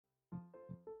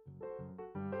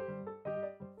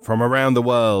From around the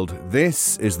world,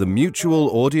 this is the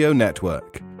Mutual Audio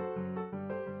Network.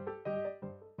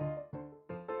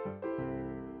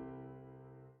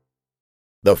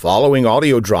 The following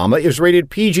audio drama is rated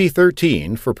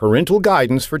PG-13 for parental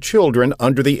guidance for children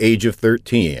under the age of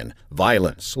 13.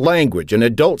 Violence, language, and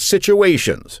adult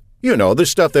situations. You know, the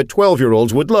stuff that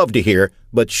 12-year-olds would love to hear,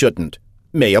 but shouldn't.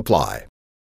 May apply.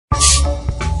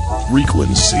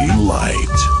 Frequency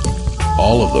light.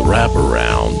 All of the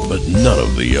wraparound, but none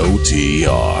of the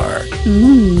OTR.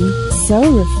 So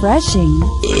refreshing.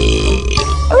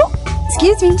 Oh,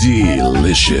 excuse me.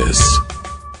 Delicious.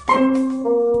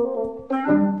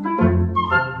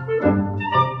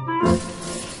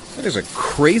 That is a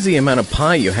crazy amount of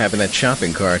pie you have in that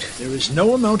shopping cart. There is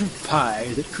no amount of pie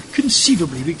that could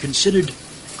conceivably be considered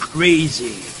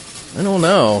crazy. I don't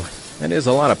know. That is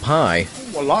a lot of pie.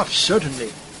 A lot,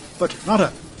 certainly, but not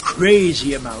a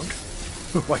crazy amount.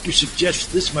 Why, to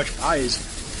suggest this much pie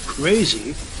is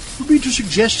crazy would be to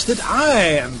suggest that I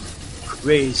am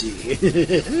crazy.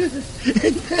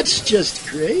 And that's just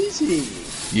crazy.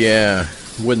 Yeah,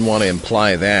 wouldn't want to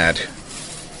imply that.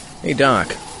 Hey,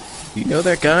 Doc, do you know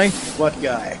that guy? What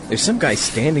guy? There's some guy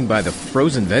standing by the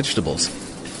frozen vegetables.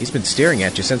 He's been staring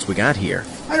at you since we got here.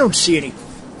 I don't see any.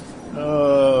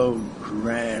 Oh,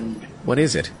 grand. What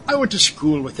is it? I went to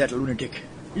school with that lunatic.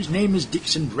 His name is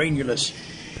Dixon Brainulus.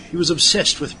 He was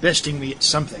obsessed with besting me at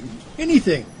something.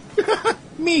 Anything.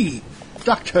 Me.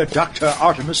 Dr.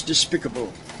 Artemis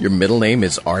Despicable. Your middle name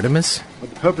is Artemis? For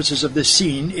the purposes of this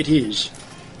scene, it is.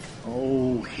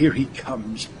 Oh, here he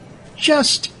comes.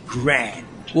 Just grand.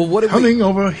 Well, what Coming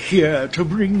over here to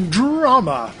bring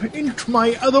drama into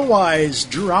my otherwise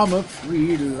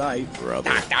drama-free life.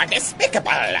 Brother. Dr.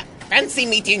 Despicable! Fancy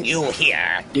meeting you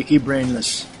here. Dickie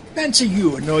Brainless. Fancy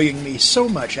you annoying me so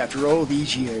much after all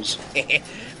these years.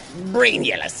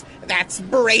 Brainulus. That's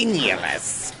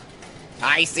Brainulus.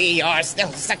 I see you're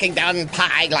still sucking down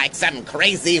pie like some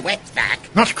crazy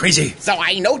wetback. Not crazy. So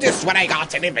I noticed when I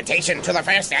got an invitation to the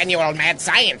first annual Mad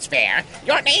Science Fair,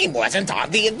 your name wasn't on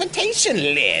the invitation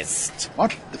list.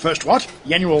 What? The first what?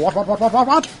 The annual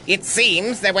what? It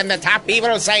seems that when the top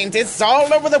evil scientists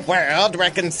all over the world were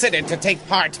considered to take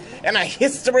part in a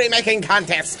history-making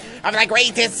contest of the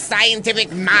greatest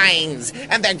scientific minds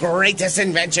and their greatest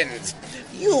inventions,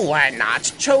 you were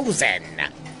not chosen.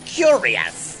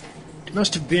 Curious. It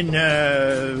must have been,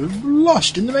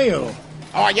 lost in the mail.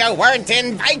 Or you weren't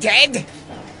invited.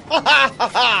 Ha ha ha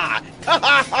ha! Ha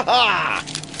ha ha ha!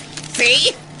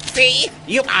 See? See?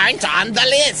 You aren't on the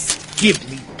list. Give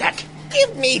me that.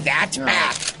 Give me that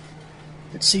back.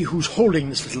 Let's see who's holding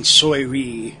this little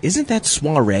soiree. Isn't that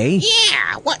soiree?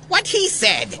 Yeah, what he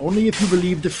said. Only if you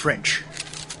believe the French.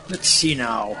 Let's see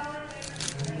now.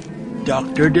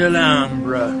 Dr.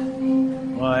 Delambre.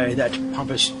 Why, that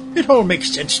pompous... It all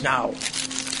makes sense now.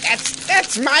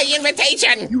 That's my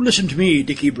invitation. You listen to me,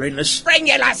 Dickie Brainless.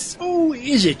 Brainulus. Oh,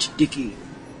 is it, Dickie?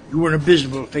 You were an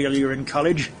abysmal failure in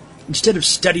college. Instead of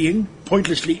studying,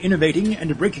 pointlessly innovating,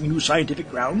 and breaking new scientific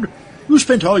ground, you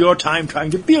spent all your time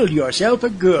trying to build yourself a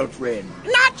girlfriend.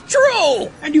 Not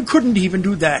true. And you couldn't even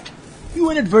do that. You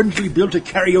inadvertently built a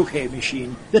karaoke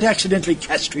machine that accidentally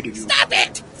castrated you. Stop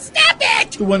it. Stop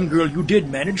it. The one girl you did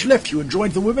manage left you and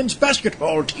joined the women's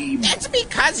basketball team. That's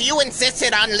because you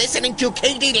insisted on listening to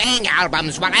Katie Lang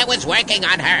albums while I was working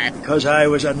on her. Because I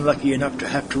was unlucky enough to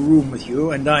have to room with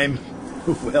you, and I'm...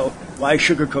 Well, why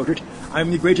sugarcoat it?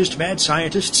 I'm the greatest mad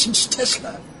scientist since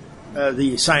Tesla.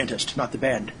 The scientist, not the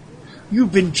band.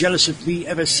 You've been jealous of me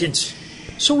ever since.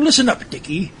 So listen up,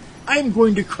 Dickie. I'm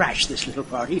going to crash this little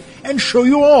party and show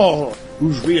you all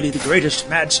who's really the greatest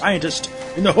mad scientist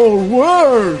in the whole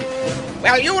world.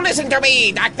 Well, you listen to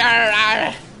me,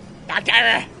 Doctor.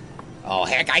 Oh,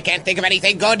 heck, I can't think of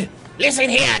anything good. Listen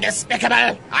here,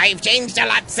 Despicable. I've changed a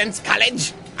lot since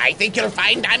college. I think you'll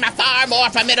find I'm a far more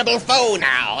formidable foe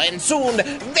now, and soon,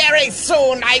 very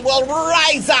soon, I will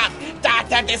rise up,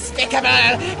 Dr. Despicable,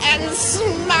 and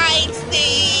smite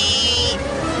thee!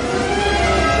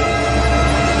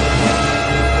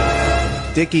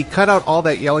 Dickie, cut out all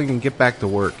that yelling and get back to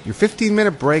work. Your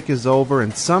 15-minute break is over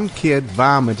and some kid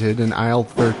vomited in aisle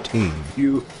 13.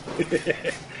 You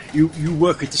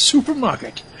work at the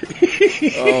supermarket.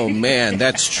 Oh, man,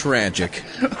 that's tragic.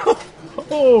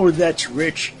 Oh, that's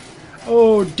rich.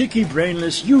 Oh, Dickie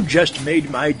Brainless, you just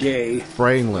made my day.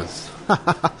 Brainless.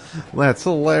 That's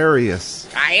hilarious.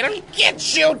 I'll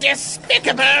get you,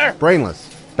 Despicable! Brainless,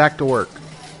 back to work.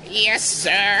 Yes,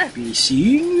 sir. Be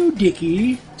seeing you,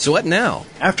 Dickie. So what now?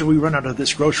 After we run out of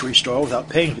this grocery store without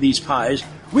paying for these pies,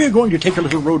 we're going to take a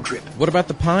little road trip. What about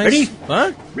the pies? Ready?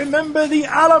 Huh? Remember the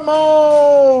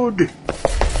Alamode!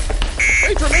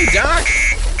 Wait for me, Doc!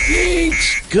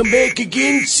 Thanks. Come back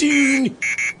again soon.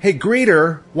 Hey,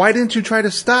 greeter, why didn't you try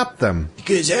to stop them?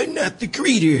 Because I'm not the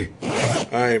greeter.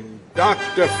 I'm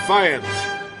Dr. Defiant,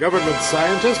 government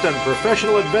scientist and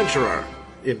professional adventurer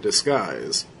in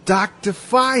disguise. Doc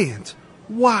Defiant!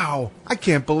 Wow, I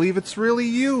can't believe it's really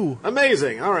you.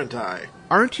 Amazing, aren't I?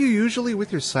 Aren't you usually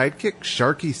with your sidekick,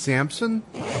 Sharky Sampson?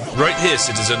 Right here,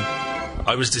 citizen.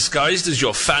 I was disguised as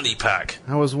your fanny pack.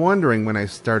 I was wondering when I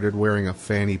started wearing a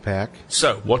fanny pack.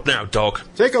 So, what now, dog?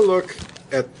 Take a look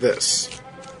at this.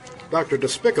 Dr.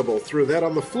 Despicable threw that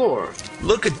on the floor.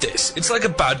 Look at this. It's like a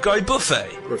bad guy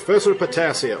buffet. Professor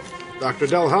Potassium, Dr.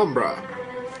 Delhambra,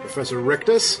 Professor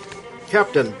Rictus,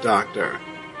 Captain Doctor,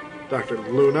 Dr.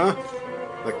 Luna,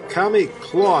 the Kami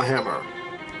Clawhammer,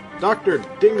 Dr.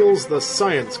 Dingles the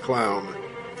Science Clown,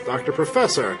 Dr.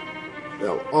 Professor.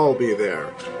 They'll all be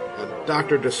there. And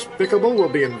Dr. Despicable will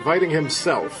be inviting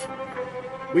himself.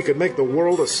 We could make the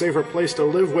world a safer place to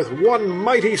live with one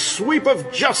mighty sweep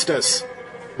of justice.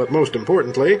 But most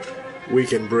importantly, we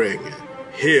can bring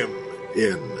him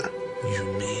in. You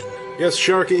mean? Yes,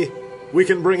 Sharky, we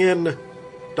can bring in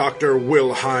Dr.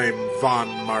 Wilhelm von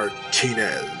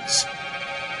Martinez.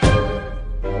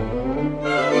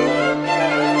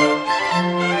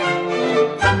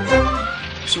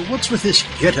 So what's with this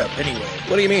get-up, anyway?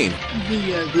 What do you mean?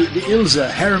 The Ilza,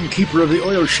 harem keeper of the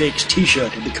oil sheiks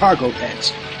t-shirt and the cargo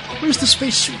pants. Where's the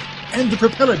spacesuit? And the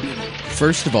propeller beanie?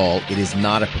 First of all, it is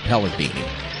not a propeller beanie.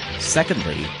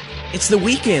 Secondly, It's the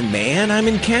weekend, man. I'm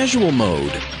in casual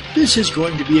mode. This is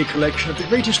going to be a collection of the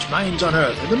greatest minds on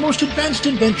Earth and the most advanced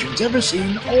inventions ever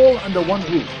seen, all under one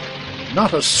roof.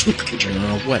 Not a soup kitchen.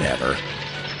 Oh, whatever.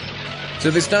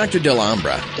 So there's Dr.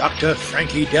 Delhambra. Dr.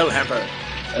 Frankie Delhammer.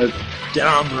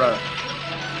 Delhambra.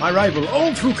 My rival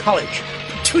all through college.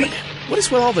 What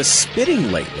is with all the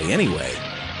spitting lately, anyway?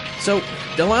 So,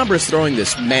 Delhambra's throwing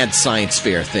this mad science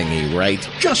fair thingy, right?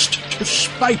 Just to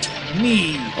spite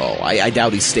me. Oh, I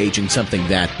doubt he's staging something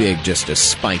that big just to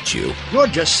spite you. You're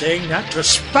just saying that to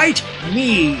spite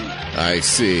me. I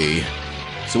see.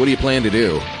 So what do you plan to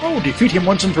do? Oh, defeat him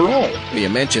once and for all. Well, you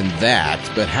mentioned that,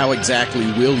 but how exactly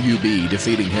will you be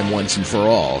defeating him once and for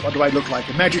all? What do I look like,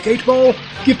 a magic 8-ball?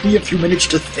 Give me a few minutes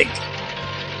to think.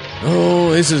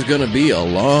 Oh, this is gonna be a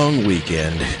long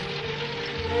weekend.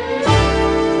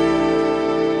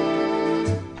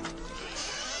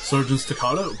 Sergeant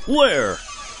Staccato? Where?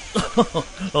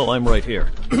 Oh, I'm right here.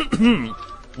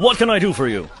 What can I do for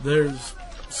you? There's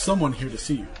someone here to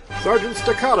see you. Sergeant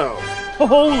Staccato!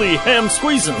 Holy ham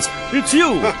squeezins! It's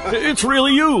you! It's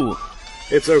really you!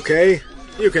 It's okay.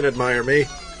 You can admire me.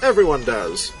 Everyone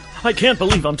does. I can't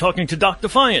believe I'm talking to Doc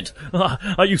Defiant.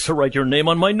 I used to write your name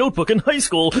on my notebook in high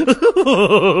school.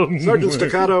 Sergeant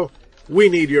Staccato, we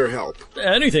need your help.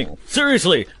 Anything.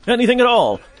 Seriously. Anything at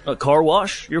all. A car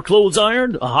wash? Your clothes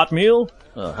ironed? A hot meal?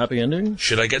 A happy ending?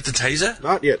 Should I get the taser?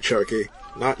 Not yet, Sharky.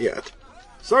 Not yet.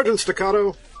 Sergeant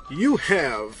Staccato, you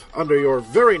have, under your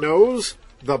very nose,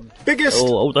 the biggest...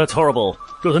 Oh, that's horrible.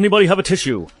 Does anybody have a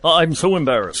tissue? I'm so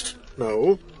embarrassed.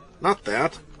 No, not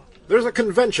that. There's a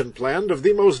convention planned of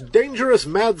the most dangerous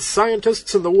mad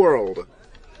scientists in the world.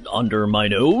 Under my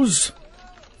nose?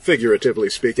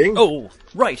 Figuratively speaking. Oh,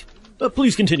 right.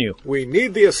 Please continue. We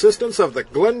need the assistance of the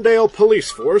Glendale police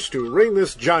force to rein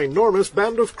this ginormous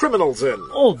band of criminals in.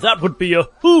 Oh, that would be a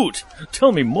hoot!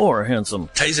 Tell me more, handsome.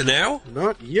 Taser now?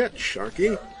 Not yet,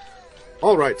 Sharky.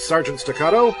 All right, Sergeant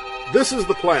Staccato, this is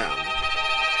the plan.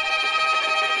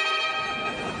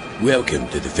 Welcome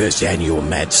to the first annual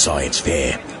Mad Science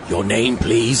Fair. Your name,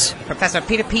 please? Professor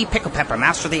Peter P. Picklepepper,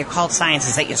 Master of the Occult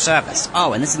Sciences at your service.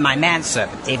 Oh, and this is my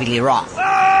manservant, David Lee Roth.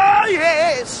 Ah,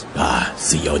 yes!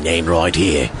 See your name right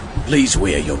here. Please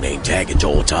wear your name tag at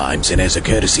all times, and as a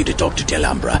courtesy to Dr.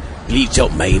 Delhambra, please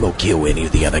don't maim or kill any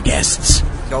of the other guests.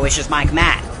 Your wish is my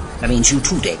command. That means you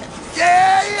too, David. Yeah!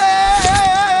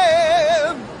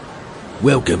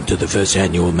 Welcome to the first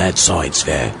annual Mad Science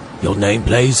Fair. Your name,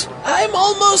 please? I'm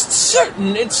almost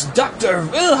certain it's Dr.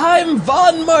 Wilhelm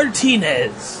von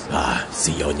Martinez.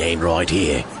 See your name right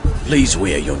here. Please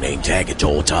wear your name tag at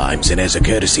all times, and as a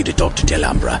courtesy to Dr.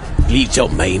 Delhambra, please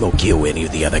don't maim or kill any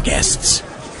of the other guests.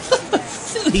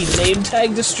 Silly name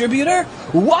tag distributor.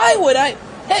 Why would I...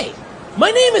 Hey,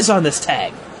 my name is on this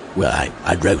tag. Well,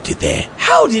 I wrote it there.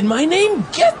 How did my name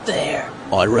get there?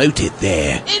 I wrote it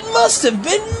there. It must have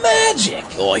been magic.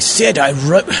 I said I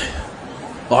wrote...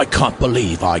 I can't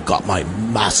believe I got my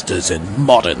master's in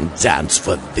modern dance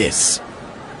for this.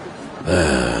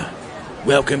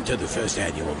 Welcome to the first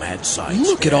annual Mad Science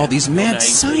Look Fair. at all these mad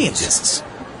scientists.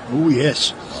 Oh,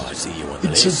 yes. Oh, I see you on the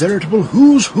It's list. a veritable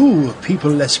who's who of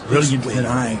people less brilliant than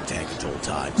I.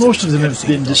 Most of them have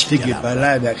been disfigured by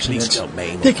lab accidents.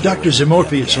 Take Dr.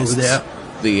 Zimorpheus over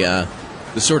there.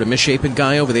 The sort of misshapen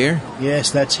guy over there?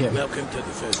 Yes, that's him.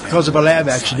 Because of a lab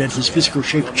accident, his physical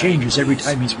shape changes every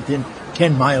time he's within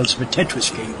 10 miles of a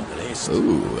Tetris game.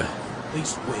 Ooh.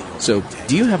 So,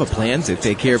 do you have a plan to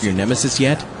take care of your nemesis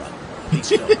yet?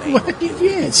 Why,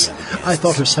 yes. I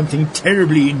thought of something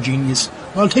terribly ingenious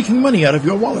while taking money out of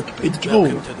your wallet to pay the toll.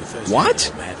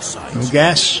 What? No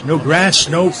gas, no grass,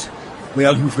 no...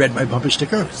 Well, you've read my bumper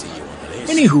sticker.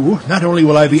 Anywho, not only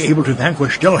will I be able to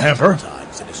vanquish Delambra,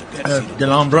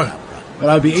 but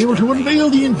I'll be able to unveil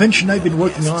the invention I've been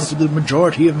working on for the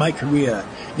majority of my career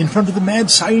in front of the mad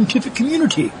scientific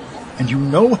community. And you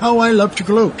know how I love to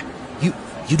gloat.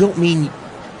 You don't mean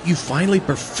you finally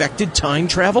perfected time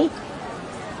travel?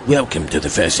 Welcome to the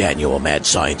first annual Mad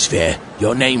Science Fair.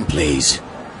 Your name, please.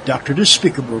 Dr.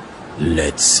 Despicable.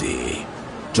 Let's see.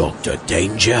 Dr.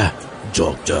 Danger,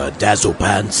 Dr.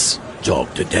 Dazzlepants,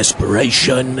 Dr.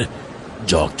 Desperation,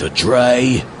 Dr.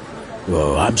 Dre.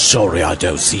 Oh, I'm sorry I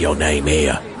don't see your name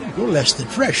here. You're less than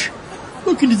fresh.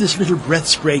 Look into this little breath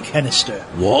spray canister.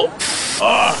 What?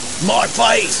 My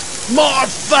face! My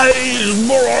face!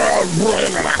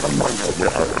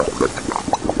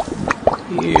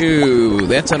 Ew,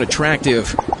 that's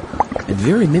unattractive. And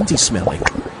very minty smelling.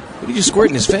 What did you squirt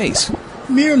in his face?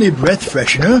 Merely breath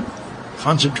freshener.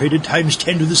 Concentrated times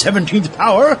 10 to the 17th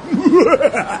power.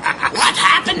 What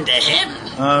happened to him?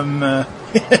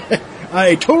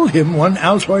 I told him one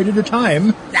Altoid at a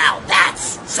time. Now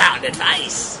that's sound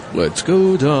advice. Let's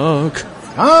go, Doc.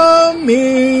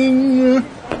 Coming.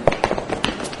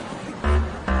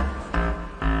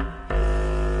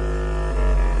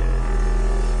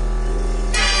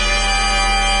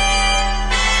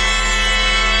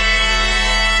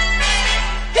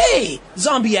 Hey,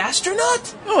 zombie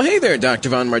astronaut? Oh, hey there, Dr.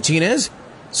 Von Martinez.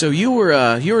 So you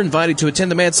were invited to attend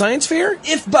the Mad Science Fair?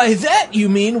 If by that you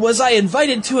mean was I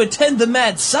invited to attend the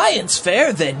Mad Science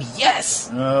Fair, then yes.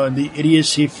 Oh, and the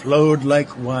idiocy flowed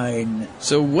like wine.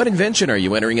 So what invention are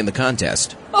you entering in the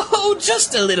contest? Oh,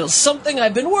 just a little something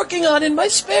I've been working on in my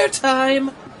spare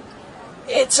time.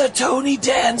 It's a Tony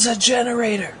Danza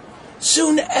generator.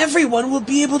 Soon everyone will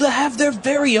be able to have their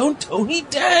very own Tony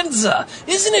Danza.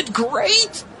 Isn't it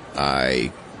great?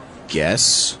 I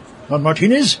guess. Von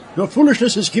Martinez, your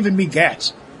foolishness has given me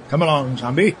gas. Come along,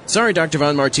 zombie. Sorry, Dr.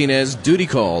 Von Martinez. Duty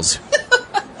calls.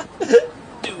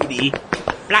 Duty?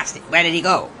 Blast it, where did he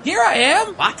go? Here I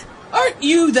am. What? Aren't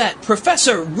you that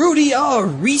Professor Rudy R.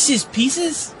 Reese's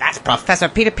Pieces? That's Professor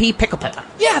Peter P. Picklepepper.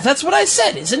 Yeah, that's what I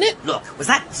said, isn't it? Look, was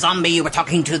that zombie you were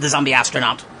talking to the zombie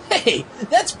astronaut? Hey,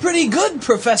 that's pretty good,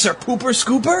 Professor Pooper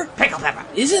Scooper. Picklepepper.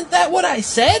 Isn't that what I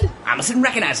said? I mustn't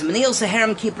recognize him in the Ilsa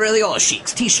Harem Keeper of the Oil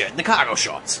Sheiks t-shirt and the cargo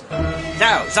shorts.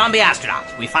 So, zombie astronaut,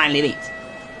 we finally meet.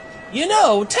 You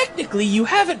know, technically you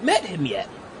haven't met him yet.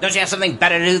 Don't you have something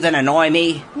better to do than annoy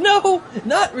me? No,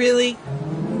 not really.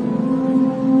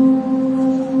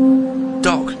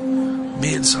 Doc,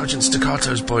 me and Sergeant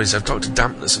Staccato's boys have Dr.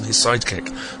 Dampness and his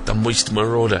sidekick, the Moist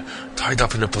Marauder, tied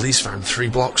up in a police van 3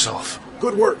 blocks off.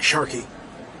 Good work, Sharky.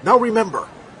 Now remember,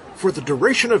 for the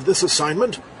duration of this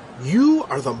assignment, you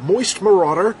are the Moist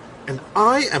Marauder, and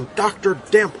I am Dr.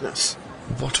 Dampness.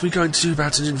 What are we going to do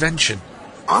about an invention?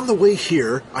 On the way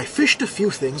here, I fished a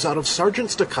few things out of Sergeant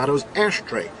Staccato's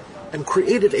ashtray and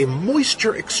created a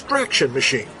moisture extraction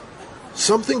machine.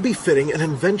 Something befitting an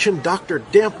invention Dr.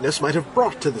 Dampness might have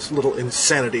brought to this little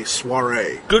insanity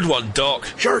soiree. Good one, Doc.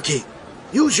 Sharky,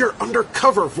 use your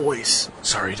undercover voice.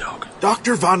 Sorry, Doc.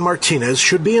 Dr. Von Martinez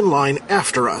should be in line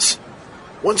after us.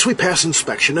 Once we pass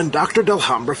inspection and Dr.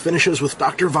 Delhambra finishes with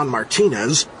Dr. Von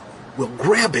Martinez, we'll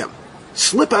grab him,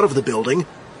 slip out of the building,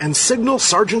 and signal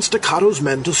Sergeant Staccato's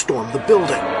men to storm the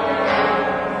building.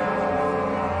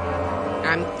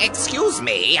 Excuse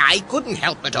me, I couldn't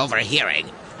help but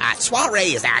overhearing.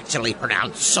 Soiree is actually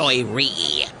pronounced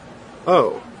soiree.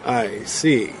 Oh, I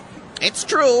see. It's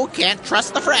true, can't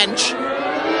trust the French.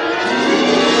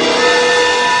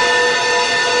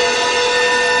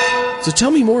 So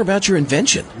tell me more about your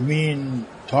invention. You mean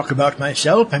talk about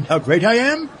myself and how great I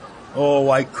am? Oh,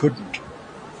 I couldn't.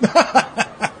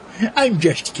 I'm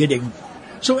just kidding.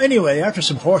 So anyway, after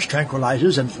some horse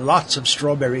tranquilizers and lots of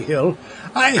Strawberry Hill,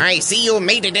 I see you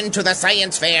made it into the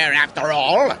science fair after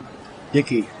all.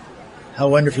 Dickie, how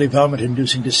wonderfully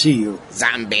vomit-inducing to see you.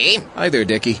 Zombie. Hi there,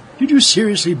 Dickie. Did you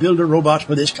seriously build a robot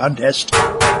for this contest?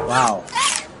 Wow.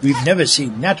 We've never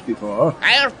seen that before.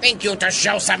 I'll thank you to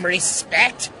show some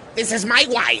respect. This is my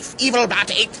wife,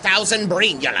 Evilbot 8000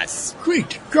 Brainulus.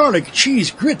 Great garlic cheese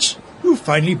grits. You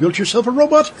finally built yourself a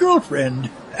robot girlfriend.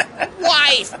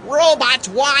 Wife! Robot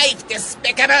wife!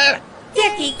 Despicable!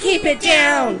 Dickie, keep it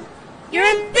down! You're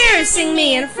embarrassing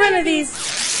me in front of these...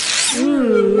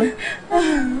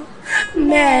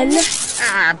 men.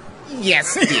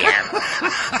 Yes, dear.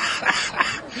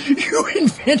 You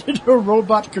invented a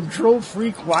robot control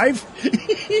freak wife?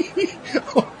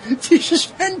 Oh, this is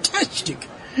fantastic.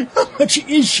 How much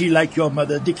is she like your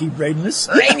mother, Dickie Brainless?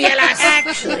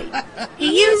 Actually,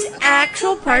 he used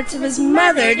actual parts of his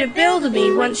mother to build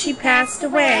me once she passed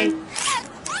away.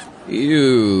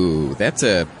 Ew, that's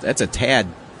a tad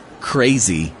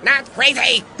crazy. Not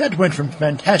crazy! That went from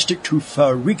fantastic to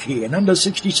freaky in under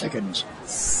 60 seconds.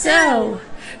 So,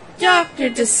 Dr.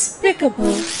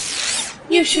 Despicable,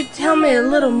 you should tell me a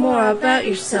little more about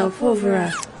yourself over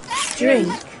a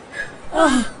drink.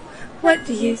 Oh, what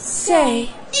do you say?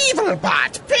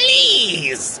 Evilbot,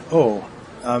 please! Oh,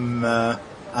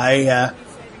 I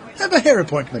have a hair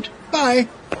appointment. Bye.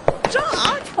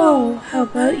 Doc? Oh, how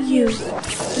about you?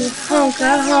 You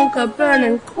honka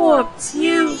burning corpse,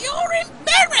 you. You're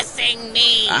embarrassing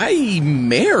me! I'm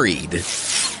married.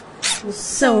 Well,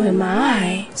 so am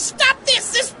I. Stop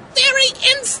this very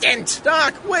instant!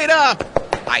 Doc, wait up!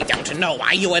 I don't know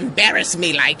why you embarrass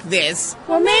me like this.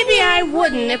 Well, maybe I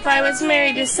wouldn't if I was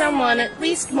married to someone at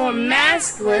least more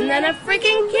masculine than a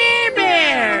freaking Care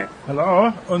Bear.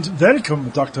 Hello, und welcome,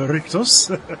 Dr.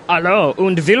 Rictus. Hallo,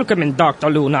 und willkommen, Dr.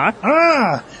 Luna.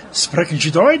 Ah, sprechen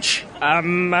Sie Deutsch?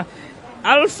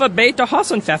 Alpha, Beta,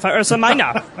 Hassenpfeffer, Ursa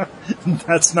Minor.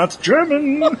 That's not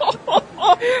German.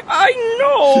 I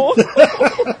know.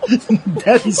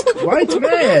 That is quite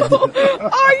mad.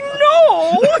 I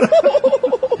know.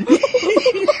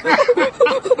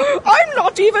 I'm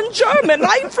not even German.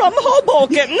 I'm from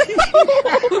Hoboken.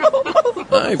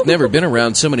 I've never been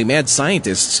around so many mad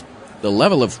scientists. The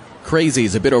level of crazy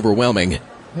is a bit overwhelming.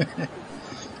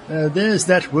 There's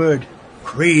that word,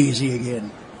 crazy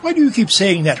again. Why do you keep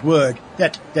saying that word?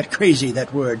 That crazy,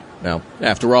 that word. Now,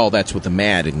 after all, that's what the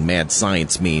mad in mad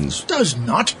science means. Does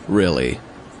not. Really?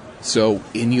 So,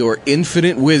 in your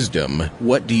infinite wisdom,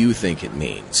 what do you think it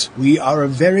means? We are a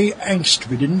very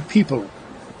angst-ridden people.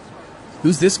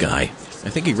 Who's this guy? I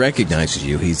think he recognizes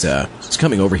you. He's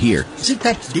coming over here. Is it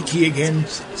that Dickie again?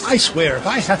 I swear, if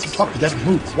I have to talk to that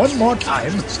mook one more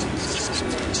time...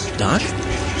 Doc?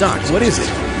 Doc, what is it?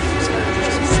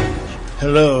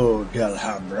 Hello,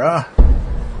 Delhambra.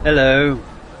 Hello,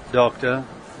 Doctor.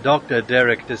 Dr.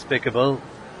 Derek Despicable.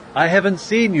 I haven't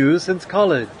seen you since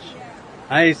college.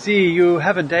 I see you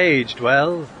haven't aged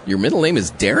well. Your middle name is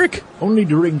Derek? Only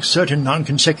during certain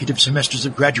non-consecutive semesters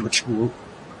of graduate school.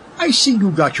 I see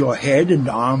you got your head and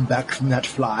arm back from that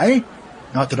fly.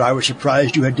 Not that I was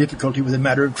surprised you had difficulty with a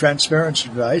matter of transference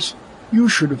advice. You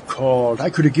should have called.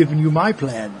 I could have given you my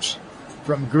plans.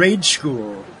 From grade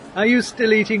school. Are you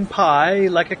still eating pie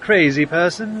like a crazy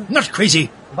person? Not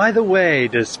crazy! By the way,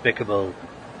 Despicable,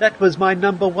 that was my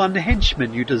 #1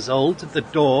 henchman you dissolved at the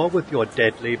door with your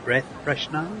deadly breath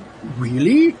freshener.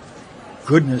 Really?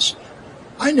 Goodness,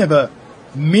 I never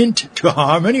meant to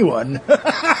harm anyone.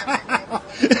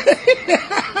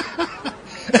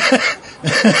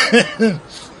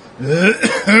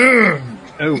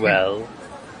 Oh well,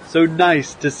 so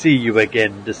nice to see you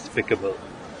again, Despicable.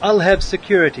 I'll have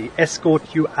security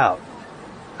escort you out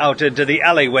into the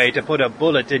alleyway to put a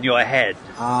bullet in your head.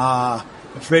 Ah,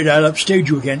 afraid I'll upstage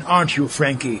you again, aren't you,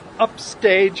 Frankie?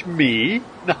 Upstage me?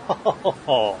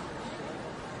 No.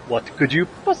 What could you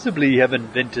possibly have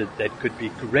invented that could be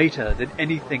greater than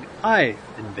anything I've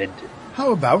invented?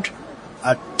 How about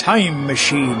a time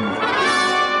machine?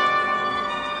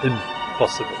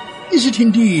 Impossible. Is it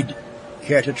indeed?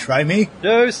 Care to try me?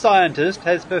 No scientist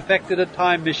has perfected a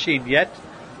time machine yet.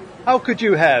 How could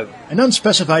you have? An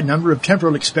unspecified number of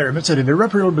temporal experiments that have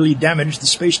irreparably damaged the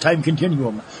space-time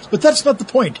continuum. But that's not the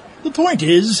point. The point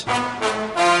is...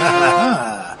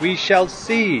 We shall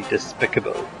see,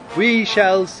 Despicable. We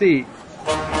shall see.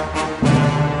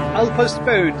 I'll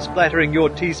postpone splattering your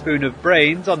teaspoon of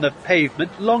brains on the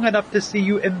pavement long enough to see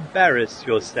you embarrass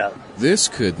yourself. This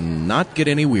could not get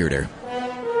any weirder.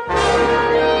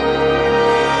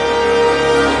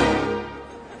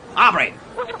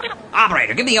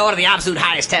 Operator, give me the order of the absolute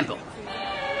highest tempo.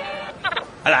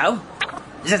 Hello?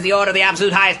 This is the order of the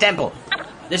absolute highest tempo.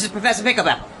 This is Professor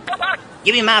Picklebapple.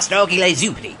 Give me Master Okie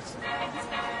Lezu, please.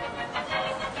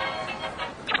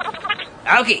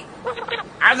 Okie,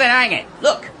 how's that hanging?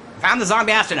 Look, found the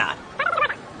zombie astronaut.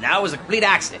 Now it was a complete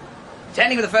accident.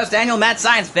 Attending for the first annual Mad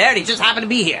Science Fair, and he just happened to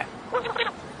be here.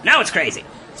 Now it's crazy.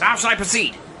 So how shall I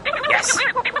proceed? Yes.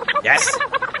 Yes.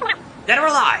 Dead or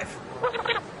alive?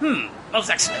 Most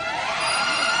excellent.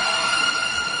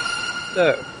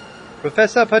 So,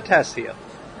 Professor Potassium,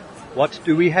 what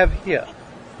do we have here?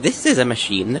 This is a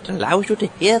machine that allows you to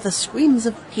hear the screams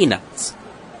of peanuts.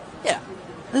 Here,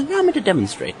 allow me to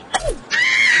demonstrate.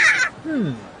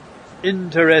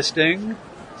 Interesting.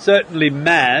 Certainly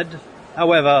mad.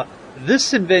 However,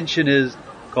 this invention is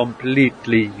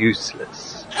completely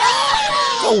useless.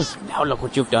 Oh, now look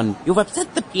what you've done. You've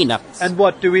upset the peanuts. And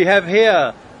what do we have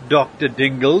here, Dr.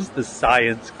 Dingles, the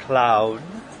science clown?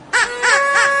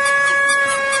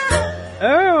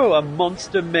 Oh, a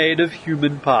monster made of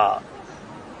human parts.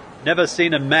 Never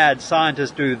seen a mad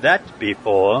scientist do that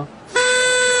before.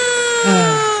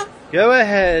 Go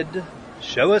ahead.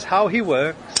 Show us how he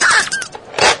works.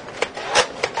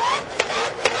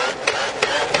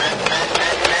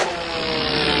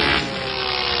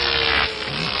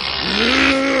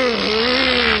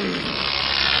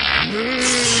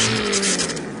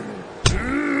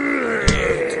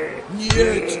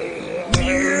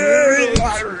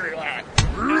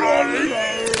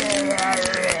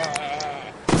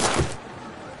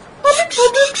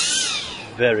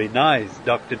 Very nice,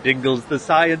 Dr. Dingles, the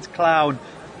science clown.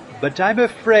 But I'm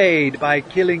afraid by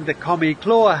killing the commie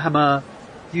clawhammer,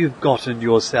 you've gotten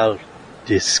yourself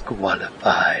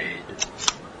disqualified.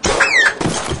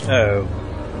 Oh,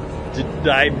 did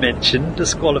I mention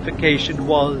disqualification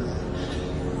was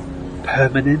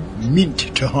permanent?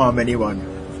 Meant to harm anyone.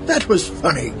 That was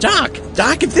funny. Doc,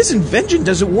 if this invention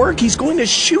doesn't work, he's going to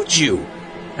shoot you.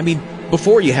 I mean,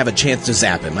 before you have a chance to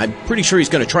zap him. I'm pretty sure he's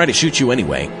going to try to shoot you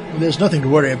anyway. Well, there's nothing to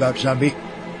worry about, Zombie.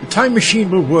 The time machine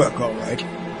will work, all right.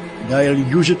 And I'll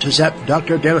use it to zap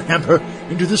Dr. Delhamper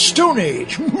into the Stone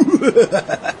Age.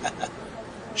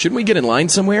 Shouldn't we get in line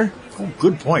somewhere? Oh,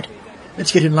 good point.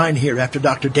 Let's get in line here after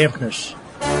Dr. Dampness.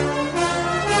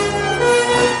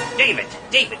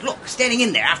 David, look, standing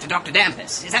in there after Dr.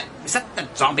 Dampness. Is that the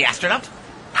zombie astronaut?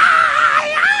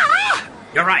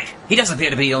 You're right. He does appear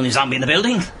to be the only zombie in the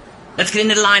building. Let's get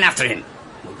into the line after him.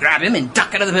 We'll grab him and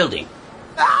duck out of the building.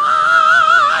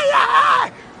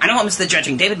 I know I'm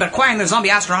misjudging, David, but acquiring the zombie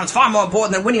astronaut is far more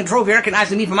important than winning a trophy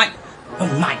recognizing me for my...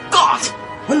 Oh, my God!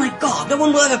 Oh, my God! No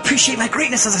one will ever appreciate my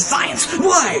greatness as a science!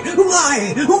 Why?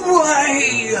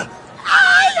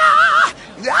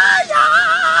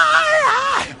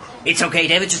 It's okay,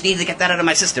 David. Just need to get that out of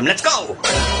my system. Let's go!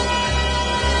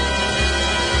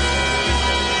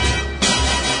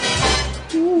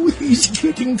 Ooh, he's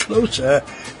getting closer.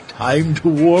 Time to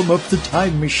warm up the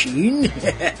time machine.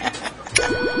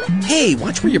 Hey,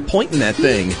 watch where you're pointing that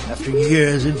thing. After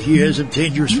years and years of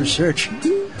dangerous research,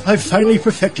 I've finally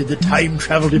perfected the time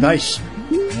travel device.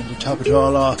 And to top it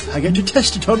all off, I get to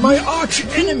test it on my arch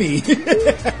enemy.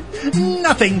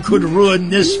 Nothing could ruin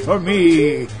this for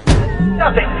me.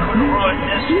 Nothing could ruin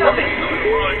this. Nothing could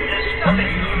ruin this. Nothing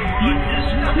could ruin this.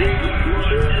 Nothing could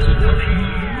ruin this. Nothing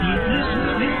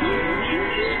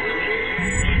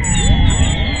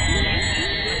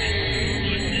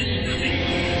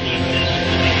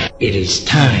It is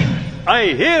time.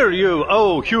 I hear you,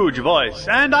 oh huge voice,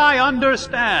 and I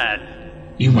understand.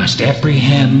 You must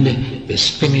apprehend this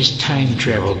finished time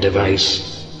travel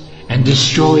device and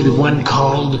destroy the one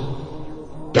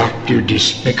called Dr.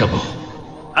 Despicable.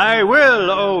 I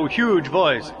will, oh huge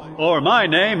voice, or my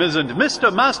name isn't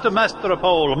Mr. Master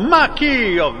Mastropole,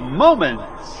 Marquis of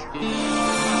Moments.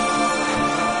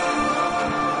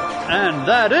 And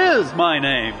that is my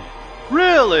name.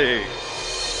 Really?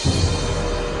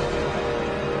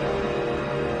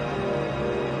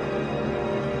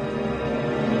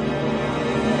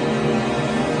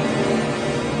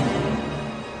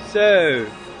 So,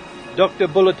 Dr.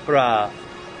 Bulletbra,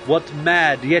 what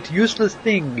mad yet useless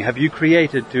thing have you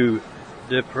created to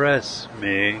depress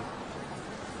me?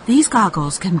 These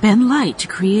goggles can bend light to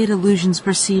create illusions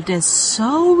perceived as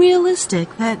so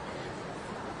realistic that...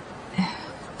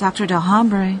 Dr.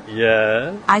 Delhambre.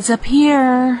 Yes? Eyes up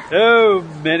here. Oh,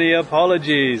 many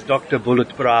apologies, Dr.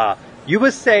 Bulletbra. You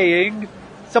were saying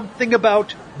something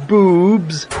about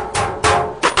boobs.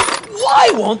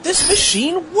 Why won't this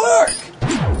machine work?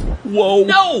 Whoa.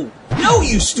 No,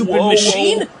 you stupid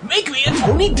machine. Make me a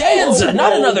Tony Danza,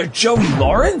 not another Joey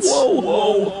Lawrence.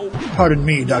 Whoa. Pardon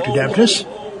me, Dr. Dampness.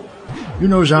 You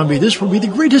know, Zombie, this will be the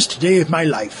greatest day of my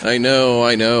life. I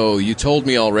know. You told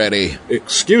me already.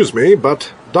 Excuse me,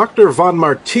 but Dr. Von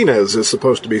Martinez is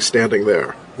supposed to be standing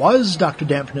there. Was, Dr.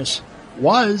 Dampness.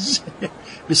 Was.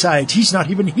 Besides, he's not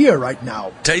even here right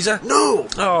now. Taser? No!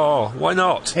 Oh, why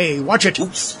not? Hey, watch it.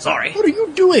 Oops, sorry. What are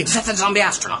you doing? That's a zombie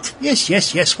astronaut. Yes.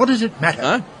 What does it matter?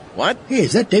 Huh? What? Hey,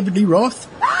 is that David Lee Roth?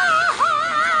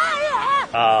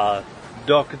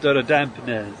 Dr.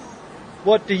 Dampness,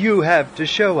 what do you have to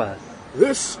show us?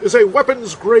 This is a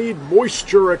weapons-grade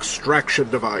moisture extraction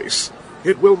device.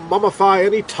 It will mummify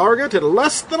any target in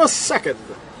less than a second.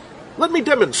 Let me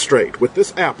demonstrate with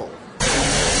this apple.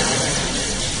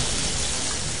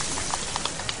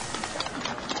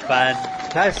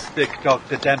 Fantastic,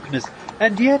 Dr. Dampness.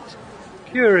 And yet,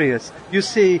 curious. You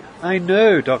see, I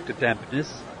know Dr.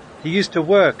 Dampness. He used to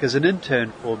work as an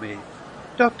intern for me.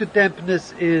 Dr.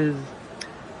 Dampness is...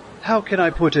 how can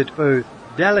I put it both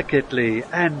delicately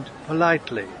and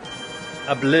politely?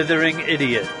 A blithering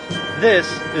idiot. This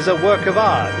is a work of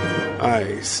art.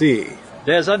 I see.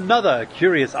 There's another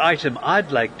curious item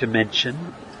I'd like to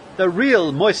mention. The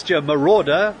real moisture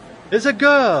marauder is a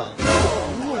girl.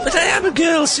 But I am a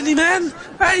girl, silly man.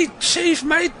 I shave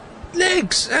my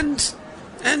legs and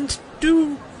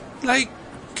do, like,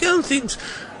 girl things.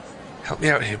 Help me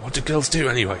out here. What do girls do,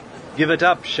 anyway? Give it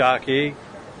up, Sharky.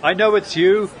 I know it's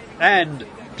you and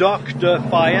Dr.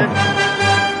 Fiant.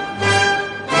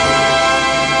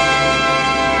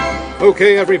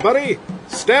 Okay, everybody,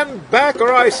 stand back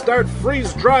or I start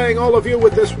freeze-drying all of you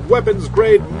with this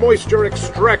weapons-grade moisture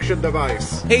extraction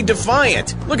device. Hey,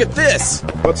 Defiant, look at this.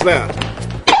 What's that?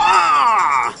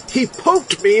 Ah! He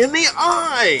poked me in the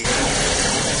eye!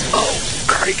 Oh,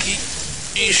 crikey.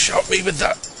 You shot me with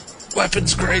that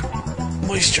weapons-grade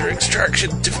moisture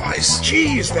extraction device.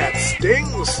 Jeez, that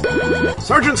stings.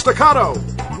 Sergeant Staccato,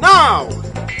 now!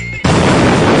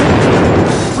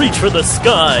 Reach for the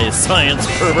sky, science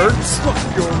perverts! Drop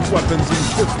your weapons and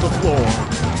kiss the floor.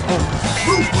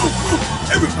 Move!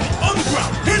 Everybody, on the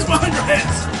ground! Hands behind your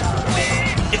heads!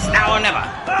 It's now or never.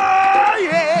 Ah,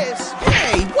 yes!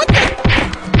 Hey, what the...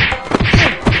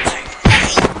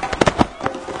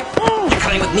 You're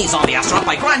cutting with me, zombie astronaut,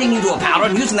 by grinding you to a powder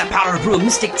and using that powder to brew a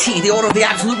mystic tea. The Order of the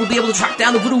Absolute will be able to track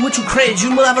down the voodoo witch who created you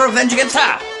and will have a revenge against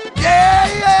her.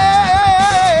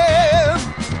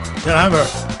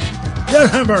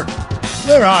 Delhammer,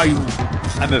 where are you?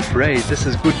 I'm afraid this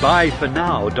is goodbye for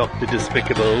now, Dr.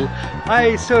 Despicable.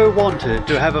 I so wanted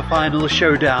to have a final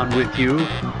showdown with you,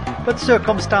 but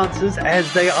circumstances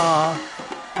as they are,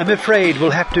 I'm afraid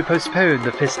we'll have to postpone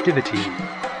the festivity.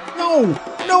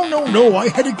 No, I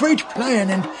had a great plan,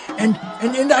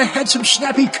 and I had some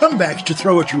snappy comebacks to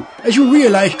throw at you as you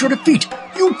realized your defeat.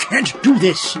 You can't do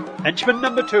this. Henchman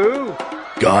number 2.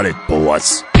 Got it,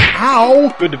 boss.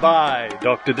 Ow! Goodbye,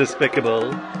 Dr.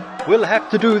 Despicable. We'll have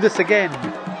to do this again,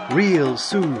 real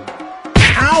soon.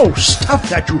 Ow! Stop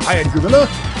that, you hired gorilla!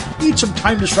 Need some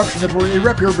time disruption that will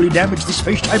irreparably damage the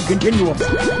space-time continuum.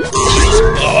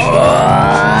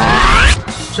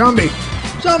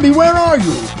 Zombie, where are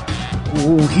you?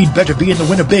 Oh, he'd better be in the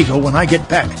Winnebago when I get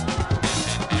back.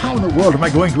 How in the world am I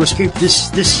going to escape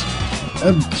this,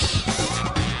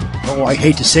 oh, I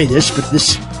hate to say this, but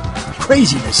this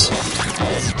craziness.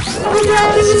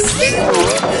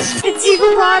 It's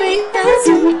Eagle Body.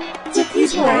 It's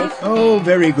his wife. Oh,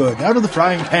 very good. Out of the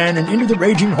frying pan and into the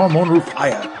raging hormonal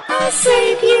fire. I'll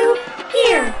save you.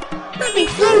 Here, let me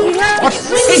throw you out. What?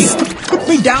 Hey, put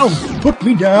me down. Put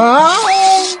me down.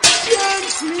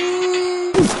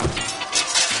 Gently.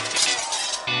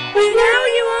 But now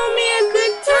you owe me a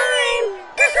good time.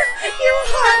 You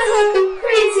hot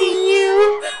crazy, you.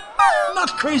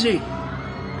 Not crazy.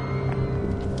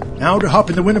 Now to hop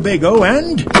in the Winnebago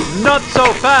and... Not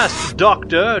so fast,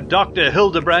 Doctor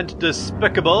Hildebrandt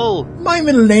Despicable. My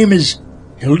middle name is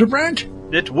Hildebrandt?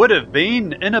 It would have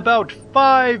been in about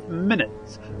 5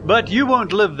 minutes, but you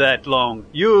won't live that long.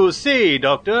 You see,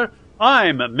 Doctor,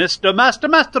 I'm Mr.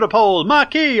 Masteropole,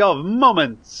 Marquis of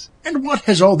Moments. And what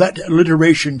has all that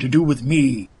alliteration to do with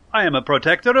me? I am a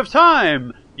protector of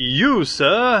time. You,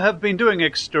 sir, have been doing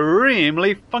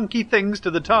extremely funky things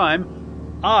to the time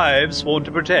I've sworn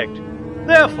to protect.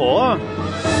 Therefore,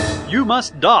 you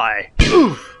must die.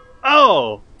 Oof!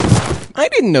 Oh! I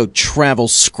didn't know Travel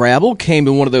Scrabble came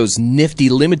in one of those nifty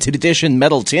limited edition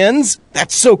metal tins.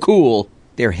 That's so cool.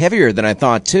 They're heavier than I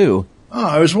thought, too. Oh,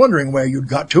 I was wondering where you'd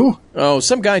got to. Oh,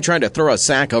 some guy tried to throw a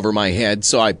sack over my head,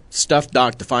 so I stuffed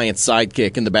Doc Defiant's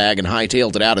sidekick in the bag and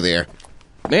hightailed it out of there.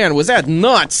 Man, was that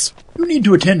nuts! You need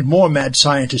to attend more Mad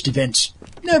Scientist events.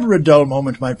 Never a dull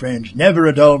moment, my friend. Never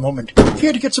a dull moment.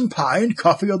 Care to get some pie and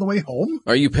coffee on the way home?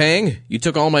 Are you paying? You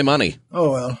took all my money. Oh,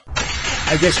 well.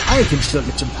 I guess I can still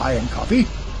get some pie and coffee.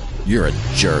 You're a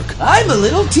jerk. I'm a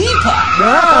little teapot.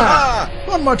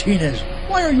 Juan Martinez,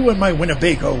 why are you in my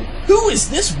Winnebago? Who is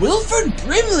this Wilford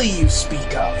Brimley you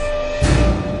speak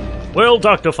of? Well,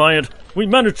 Dr. Fiant, we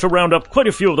managed to round up quite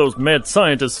a few of those mad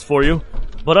scientists for you.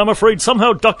 But I'm afraid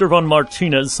somehow Dr. Von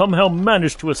Martinez somehow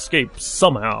managed to escape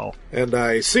somehow. And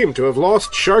I seem to have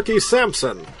lost Sharky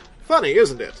Sampson. Funny,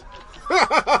 isn't it?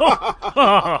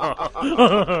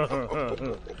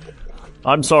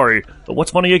 I'm sorry, but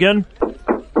what's funny again?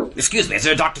 Excuse me, is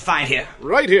there a Dr. Fine here?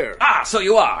 Right here. Ah, so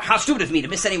you are. How stupid of me to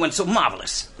miss anyone so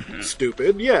marvelous.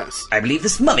 Stupid, yes. I believe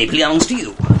this mummy belongs to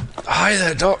you. Hi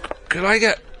there, Doc. Could I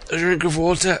get a drink of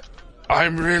water?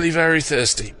 I'm really very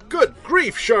thirsty. Good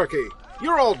grief, Sharky.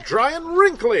 You're all dry and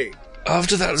wrinkly.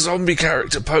 After that zombie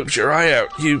character poked your eye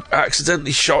out, you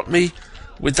accidentally shot me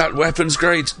with that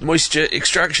weapons-grade moisture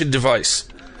extraction device.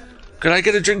 Could I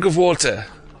get a drink of water?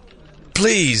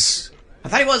 Please. I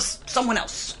thought it was someone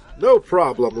else. No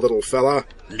problem, little fella.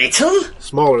 Little?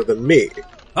 Smaller than me.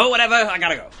 Oh, whatever. I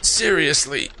gotta go.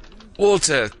 Seriously.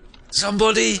 Water.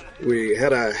 Somebody? We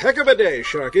had a heck of a day,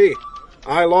 Sharky.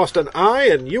 I lost an eye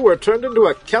and you were turned into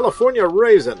a California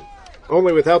raisin.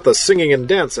 Only without the singing and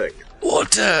dancing.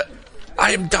 Water.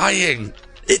 I am dying.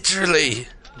 Literally.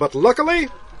 But luckily,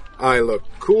 I look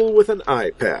cool with an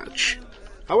eye patch.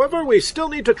 However, we still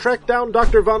need to track down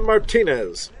Dr. Von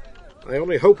Martinez. I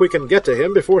only hope we can get to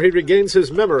him before he regains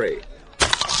his memory.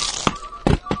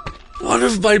 One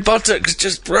of my buttocks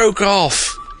just broke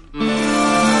off.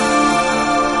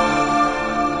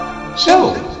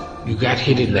 So, you got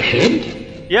hit in the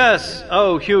head? Yes,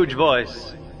 oh, huge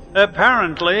voice.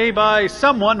 Apparently by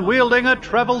someone wielding a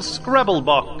travel Scrabble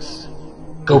box.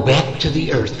 Go back to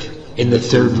the Earth in the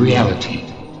third reality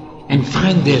and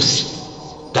find this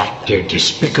Dr.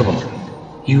 Despicable.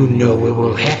 You know what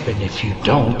will happen if you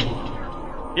don't.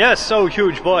 Yes, oh,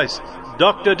 huge voice.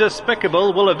 Dr.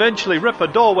 Despicable will eventually rip a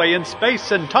doorway in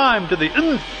space and time to the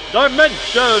nth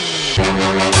dimension.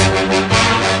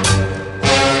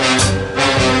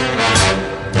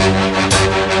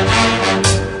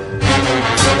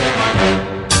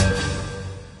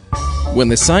 When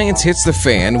the Science Hits the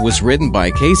Fan was written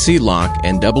by K.C. Locke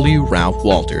and W. Ralph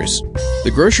Walters.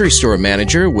 The grocery store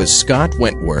manager was Scott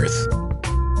Wentworth.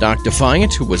 Doc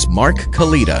Defiant was Mark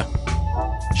Kalita.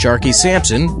 Sharky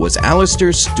Sampson was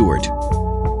Alistair Stewart.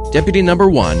 Deputy Number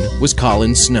 1 was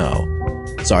Colin Snow.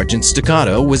 Sergeant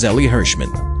Staccato was Ellie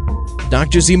Hirschman.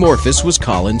 Dr. Zmorphous was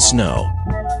Colin Snow.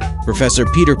 Professor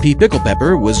Peter P.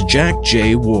 Picklepepper was Jack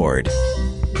J. Ward.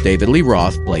 David Lee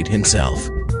Roth played himself.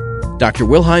 Dr.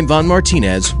 Wilhelm von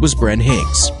Martinez was Bren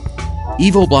Hinks.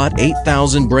 Evilbot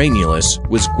 8000 Brainulus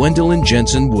was Gwendolyn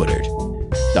Jensen Woodard.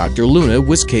 Dr. Luna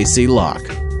was K.C. Locke.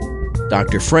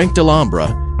 Dr. Frank Delambra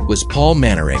was Paul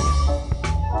Mannering.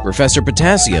 Professor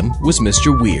Potassium was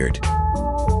Mr. Weird.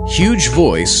 Huge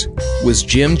Voice was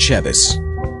Jim Chevis.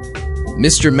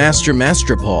 Mr. Master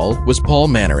Masterpaul was Paul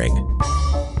Mannering.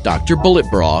 Dr.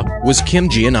 Bulletbra was Kim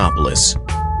Giannopoulos.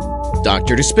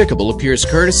 Dr. Despicable appears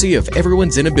courtesy of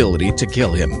everyone's inability to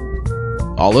kill him.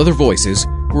 All other voices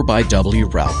were by W.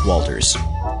 Ralph Walters.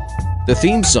 The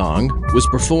theme song was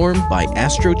performed by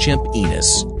Astrochimp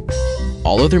Enos.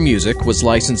 All other music was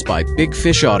licensed by Big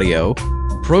Fish Audio,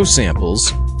 Pro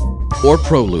Samples, or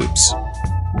Pro Loops.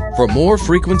 For more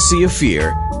Frequency of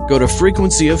Fear, go to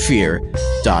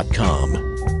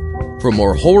frequencyoffear.com. For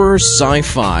more horror,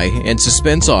 sci-fi, and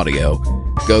suspense audio,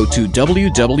 go to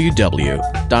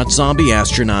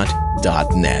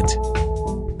www.zombieastronaut.net.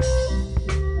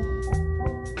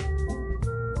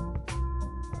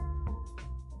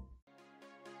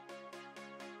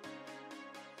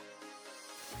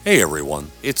 Hey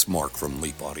everyone, it's Mark from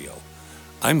Leap Audio.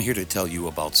 I'm here to tell you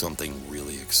about something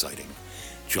really exciting.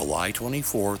 July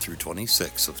 24 through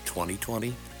 26 of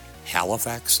 2020,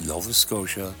 Halifax, Nova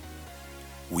Scotia,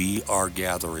 we are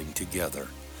gathering together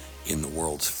in the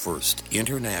world's first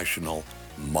international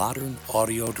modern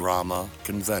audio drama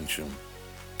convention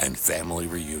and family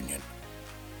reunion.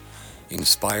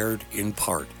 Inspired in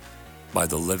part by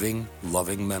the living,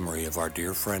 loving memory of our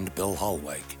dear friend Bill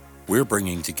Hullweg, we're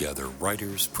bringing together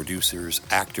writers, producers,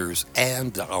 actors,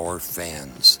 and our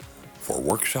fans for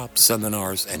workshops,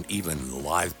 seminars, and even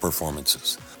live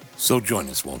performances. So join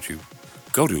us, won't you?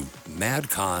 Go to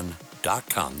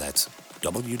madcon.com, that's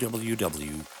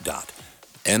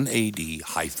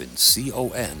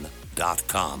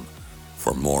www.mad-con.com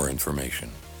for more information.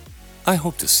 I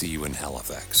hope to see you in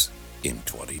Halifax in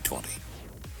 2020.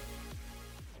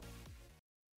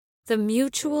 The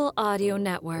Mutual Audio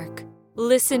Network.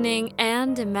 Listening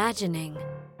and imagining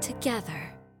together.